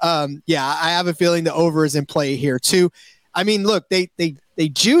 yeah, I have a feeling the over is in play here too. I mean, look, they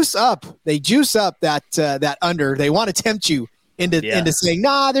juice up. They juice up that under. They want to tempt you into saying,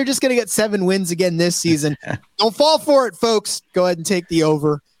 nah, they're just going to get 7 wins again this season. Don't fall for it, folks. Go ahead and take the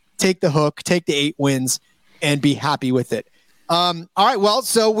over, take the hook, take the 8 wins, and be happy with it. All right, well,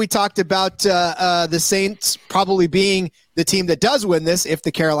 so we talked about the Saints probably being the team that does win this if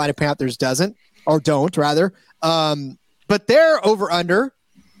the Carolina Panthers don't. But they're over under.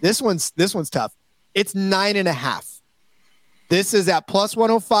 This one's tough. It's 9.5. This is at plus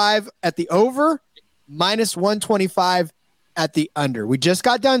 105 at the over, minus 125 at the under. We just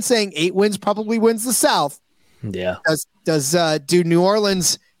got done saying 8 wins probably wins the South. Yeah. Does New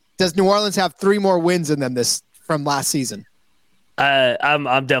Orleans have 3 more wins in them from last season?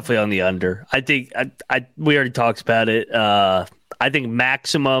 I'm definitely on the under. I think we already talked about it. I think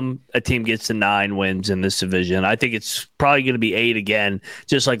maximum a team gets to 9 wins in this division. I think it's probably going to be 8 again,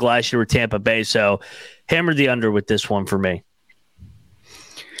 just like last year with Tampa Bay. So hammer the under with this one for me.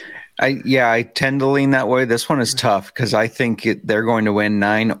 I tend to lean that way. This one is tough because I think they're going to win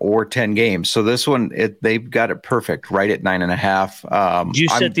 9 or 10 games. So this one, they've got it perfect right at 9.5. You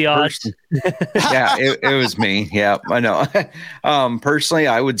set the odds. Yeah, it was me. Yeah, I know. Personally,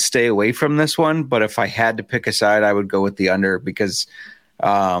 I would stay away from this one, but if I had to pick a side, I would go with the under because,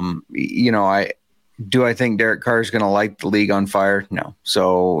 I think Derek Carr is going to light the league on fire? No.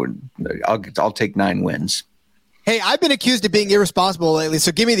 So I'll take 9 wins. Hey, I've been accused of being irresponsible lately,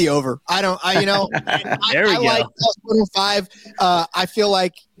 so give me the over. I like plus 105. I feel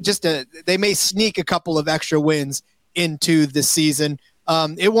like they may sneak a couple of extra wins into the season.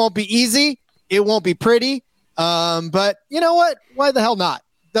 It won't be easy. It won't be pretty. But you know what? Why the hell not?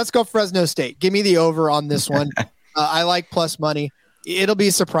 Let's go Fresno State. Give me the over on this one. I like plus money. It'll be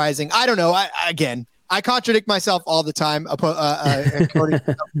surprising. I don't know. I contradict myself all the time. According to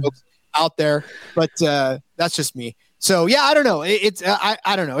some folks out there, but that's just me. So yeah, I don't know.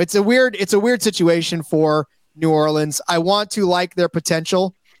 I don't know. It's a weird situation for New Orleans. I want to like their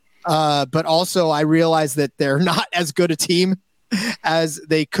potential, but also I realize that they're not as good a team as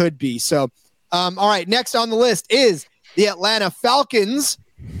they could be. So, all right. Next on the list is the Atlanta Falcons.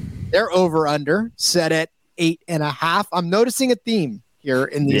 They're over under set at 8.5. I'm noticing a theme here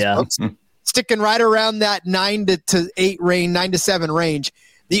in these books, sticking right around that 9 to 8 range, 9 to 7 range.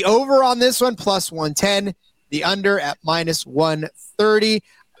 The over on this one, plus 110. The under at minus 130.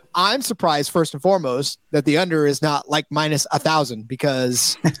 I'm surprised, first and foremost, that the under is not like minus 1,000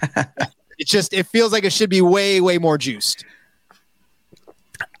 because it feels like it should be way, way more juiced.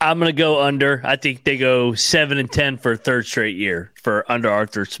 I'm going to go under. I think they go 7-10 for a third straight year for under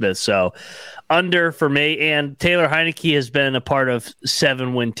Arthur Smith. So under for me. And Taylor Heineke has been a part of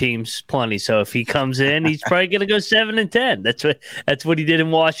 7-win teams plenty. So if he comes in, he's probably going to go 7-10. That's what he did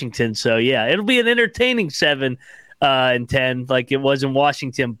in Washington. So yeah, it'll be an entertaining 7-10 like it was in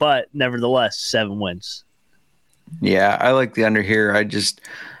Washington, but nevertheless 7 wins. Yeah, I like the under here.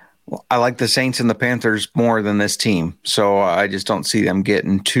 I like the Saints and the Panthers more than this team. So I just don't see them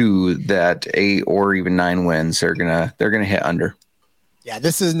getting to that 8 or even 9 wins. They're gonna hit under. Yeah,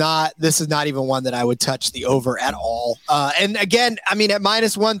 this is not even one that I would touch the over at all. And again, I mean, at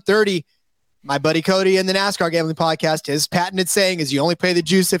minus 130, my buddy Cody in the NASCAR Gambling Podcast, his patented saying is you only pay the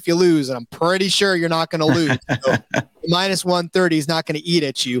juice if you lose. And I'm pretty sure you're not going to lose. So minus 130 is not going to eat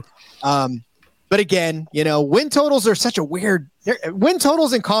at you. But again, win totals are such a weird win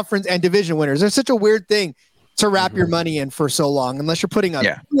totals in conference and division winners. They're such a weird thing to wrap your money in for so long, unless you're putting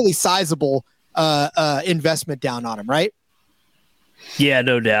a really sizable investment down on them, right? Yeah,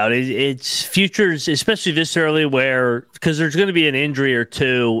 no doubt. It's futures, especially this early, because there's going to be an injury or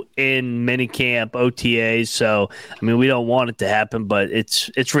two in minicamp, OTAs. So, I mean, we don't want it to happen, but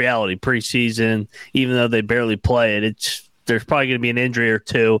it's reality. Preseason, even though they barely play it, there's probably going to be an injury or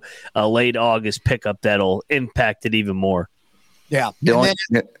two, a late August pickup that'll impact it even more. Yeah.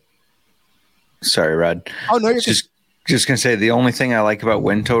 Sorry, Rod. Oh, no, you're just going to say the only thing I like about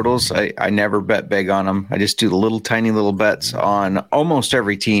win totals, I never bet big on them. I just do the tiny little bets on almost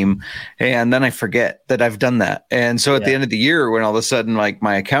every team. And then I forget that I've done that. And so at the end of the year, when all of a sudden like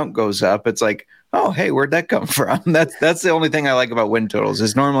my account goes up, it's like, oh, hey, where'd that come from? That's the only thing I like about win totals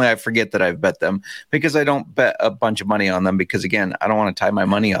is normally I forget that I've bet them because I don't bet a bunch of money on them because, again, I don't want to tie my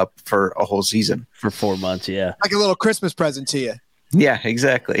money up for a whole season. For 4 months, yeah. Like a little Christmas present to you. Yeah,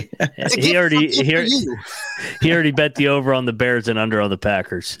 exactly. He already bet the over on the Bears and under on the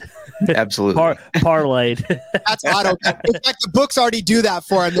Packers. Absolutely. Parlayed. That's auto. In fact, the books already do that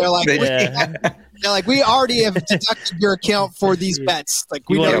for him. They're like, they're like, we already have deducted your account for these bets. Like,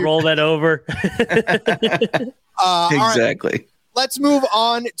 we want to roll that over. Exactly. Right. Let's move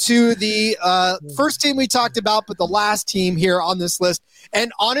on to the first team we talked about, but the last team here on this list.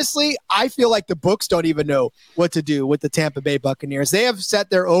 And honestly, I feel like the books don't even know what to do with the Tampa Bay Buccaneers. They have set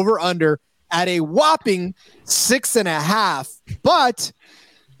their over-under at a whopping 6.5, but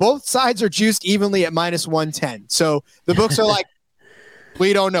both sides are juiced evenly at minus 110. So the books are like,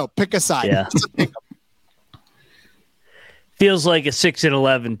 we don't know. Pick a side. Yeah. Feels like a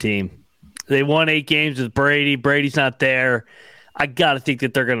 6-11 team. They won 8 games with Brady. Brady's not there. I got to think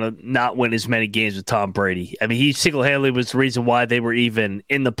that they're going to not win as many games with Tom Brady. I mean, he single-handedly was the reason why they were even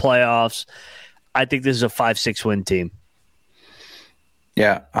in the playoffs. I think this is a 5-6 win team.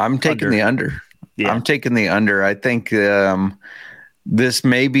 Yeah, I'm taking the under. Yeah. I'm taking the under. I think this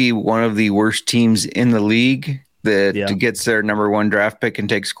may be one of the worst teams in the league that gets their number 1 draft pick and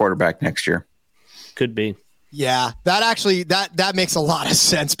takes quarterback next year. Could be. Yeah, that actually that makes a lot of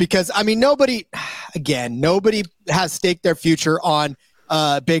sense because I mean nobody has staked their future on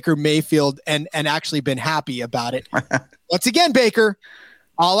Baker Mayfield and actually been happy about it. Once again, Baker,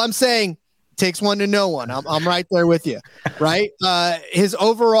 all I'm saying, takes one to know one. I'm right there with you, right? His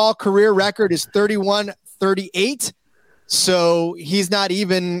overall career record is 31-38, so he's not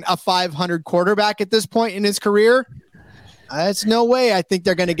even a 500 quarterback at this point in his career. That's no way. I think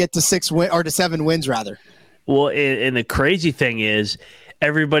they're going to get to 7 wins rather. Well, and the crazy thing is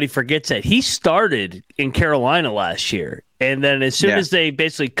everybody forgets that he started in Carolina last year. And then as soon as they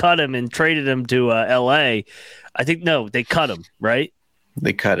basically cut him and traded him to L.A., they cut him, right?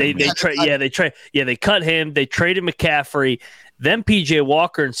 They cut him. They cut him. They traded McCaffrey. Then P.J.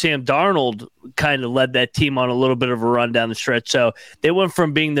 Walker and Sam Darnold kind of led that team on a little bit of a run down the stretch. So they went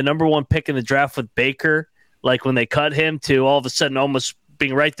from being the number 1 pick in the draft with Baker, like when they cut him, to all of a sudden almost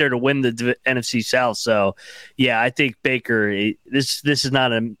being right there to win the NFC South. So, yeah, I think Baker, this is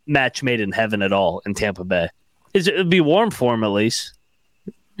not a match made in heaven at all in Tampa Bay. It would be warm for him at least.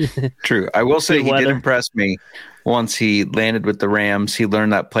 True. I will say he did impress me once he landed with the Rams. He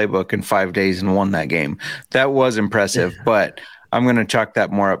learned that playbook in 5 days and won that game. That was impressive, but I'm going to chalk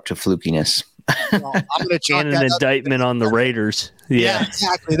that more up to flukiness. Well, I'm going to chalk and an indictment on the Raiders. Yeah,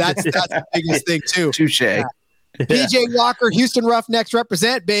 exactly. That's the biggest thing too. Touche. Yeah. PJ Walker, Houston Roughnecks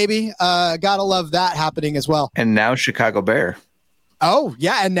represent, baby. Gotta love that happening as well. And now Chicago Bear. Oh,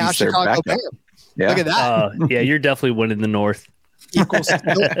 yeah, and now Chicago Bear. Yeah. Look at that. Yeah, you're definitely winning the North. Equals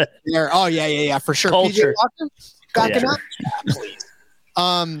there. Oh, yeah, for sure. Culture. PJ Walker, backing up?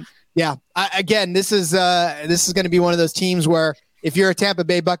 Yeah, please. Again, this is going to be one of those teams where if you're a Tampa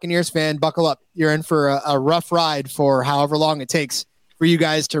Bay Buccaneers fan, buckle up. You're in for a rough ride for however long it takes for you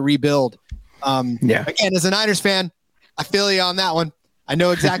guys to rebuild. Again, as a Niners fan, I feel you on that one. I know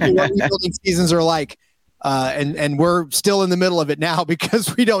exactly what rebuilding seasons are like. And we're still in the middle of it now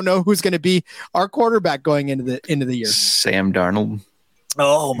because we don't know who's going to be our quarterback going into the year. Sam Darnold.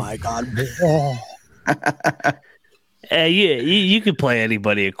 Oh my God. You can play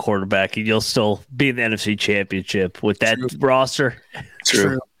anybody at quarterback and you'll still be in the NFC Championship with that roster.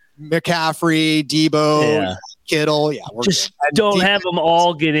 True. McCaffrey, Debo, Kittle. Yeah, just don't have them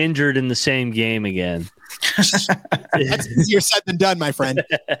all get injured in the same game again. That's easier said than done, my friend.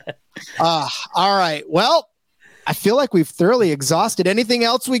 All right. Well, I feel like we've thoroughly exhausted. Anything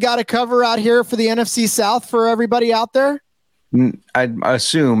else we got to cover out here for the NFC South for everybody out there? I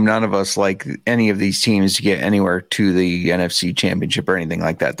assume none of us like any of these teams to get anywhere to the NFC Championship or anything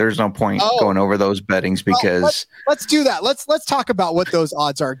like that. There's no point going over those bettings because let's do that. Let's talk about what those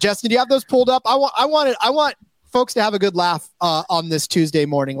odds are. Justin, do you have those pulled up? I want folks to have a good laugh on this Tuesday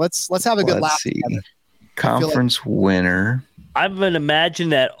morning. Let's have a good laugh. See. Conference winner. I would imagine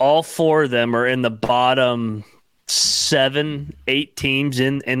that all 4 of them are in the bottom 7-8 teams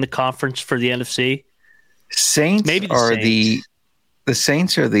in the conference for the NFC. Saints Maybe the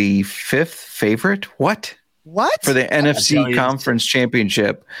Saints are the 5th favorite. What for the NFC Conference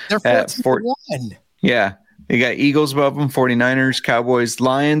Championship? They're 14-1. Yeah, you got Eagles above them, 49ers, Cowboys,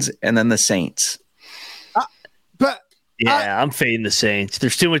 Lions, and then the Saints. I'm fading the Saints.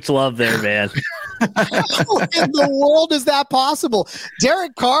 There's too much love there, man. How in the world is that possible?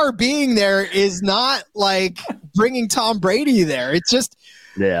 Derek Carr being there is not like bringing Tom Brady there. It's just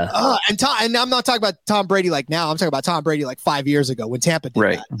and I'm not talking about Tom Brady like now. I'm talking about Tom Brady like 5 years ago when Tampa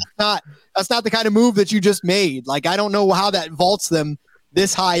did that. That's not the kind of move that you just made. Like I don't know how that vaults them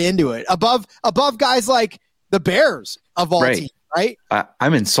this high into it. Above guys like the Bears of all teams. right?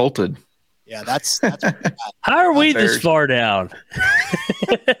 I'm insulted. Yeah, that's pretty bad. How are we this far down?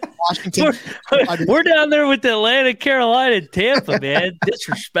 Washington. We're down there with Atlanta, Carolina, and Tampa, man.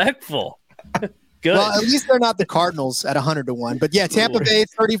 Disrespectful. Good. Well, at least they're not the Cardinals at 100-1. But yeah, Tampa Bay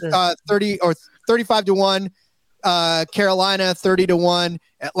 30 or 35-1, Carolina 30-1,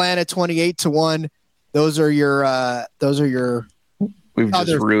 Atlanta 28-1. Those are your. We've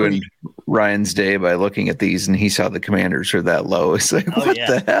just ruined Ryan's day by looking at these, and he saw the Commanders are that low. It's like, what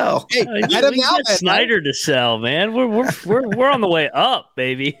the hell? Hey, we got Snyder to sell, man. We're on the way up,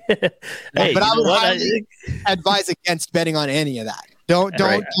 baby. Hey, but I would highly advise against betting on any of that. Don't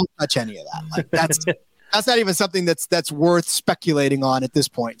touch any of that. Like that's not even something that's worth speculating on at this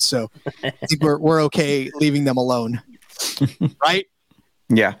point. So I think we're okay leaving them alone, right?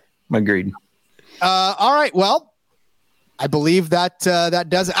 Yeah, agreed. All right. Well, I believe that that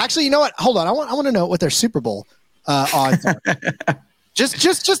does it. Actually, you know what? Hold on. I want to know what their Super Bowl odds are.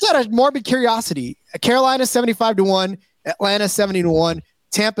 just out of morbid curiosity. Carolina 75-1, Atlanta 70-1,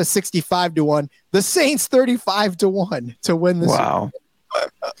 Tampa 65-1, the Saints 35-1 to win this. Wow.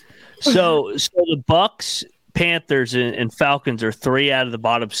 So the Bucks, Panthers, and Falcons are 3 out of the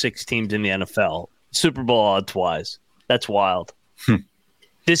bottom 6 teams in the NFL. Super Bowl odds wise. That's wild.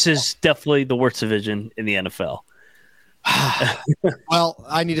 This is definitely the worst division in the NFL. Well,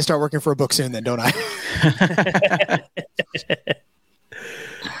 I need to start working for a book soon then, don't I?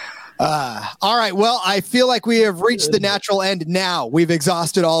 All right. Well, I feel like we have reached the natural end now. We've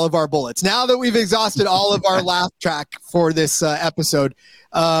exhausted all of our bullets. Now that we've exhausted all of our laugh track for this episode,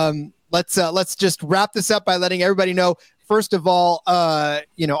 let's just wrap this up by letting everybody know. First of all, are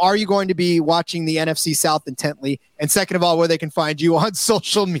you going to be watching the NFC South intently? And second of all, where they can find you on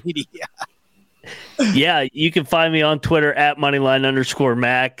social media. Yeah, you can find me on Twitter at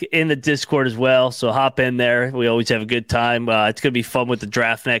Moneyline_Mac, in the Discord as well. So hop in there. We always have a good time. It's going to be fun with the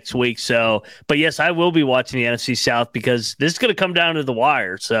draft next week. But yes, I will be watching the NFC South because this is going to come down to the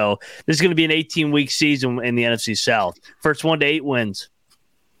wire. So this is going to be an 18-week season in the NFC South. First 1 to 8 wins.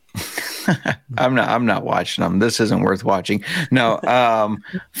 I'm not watching them. This isn't worth watching. No.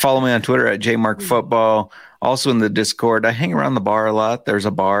 Follow me on Twitter at JMarkFootball. Also in the Discord, I hang around the bar a lot. There's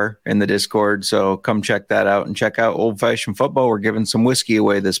a bar in the Discord, so come check that out and check out Old Fashioned Football. We're giving some whiskey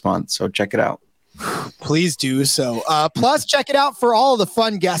away this month, so check it out. Please do so. Plus, check it out for all of the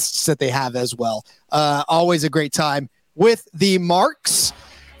fun guests that they have as well. Always a great time with the Marks.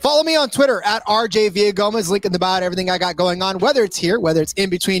 Follow me on Twitter at RJ Villagomez. Link in the bio, everything I got going on, whether it's here, whether it's in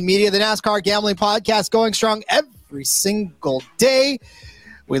between media, the NASCAR Gambling Podcast, going strong every single day.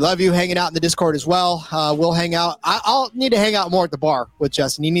 We love you hanging out in the Discord as well. We'll hang out. I'll need to hang out more at the bar with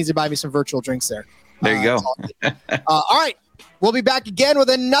Justin. He needs to buy me some virtual drinks there. There you go. All right. We'll be back again with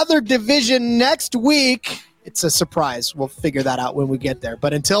another division next week. It's a surprise. We'll figure that out when we get there.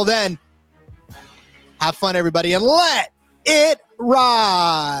 But until then, have fun, everybody, and let it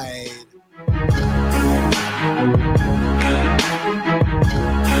ride.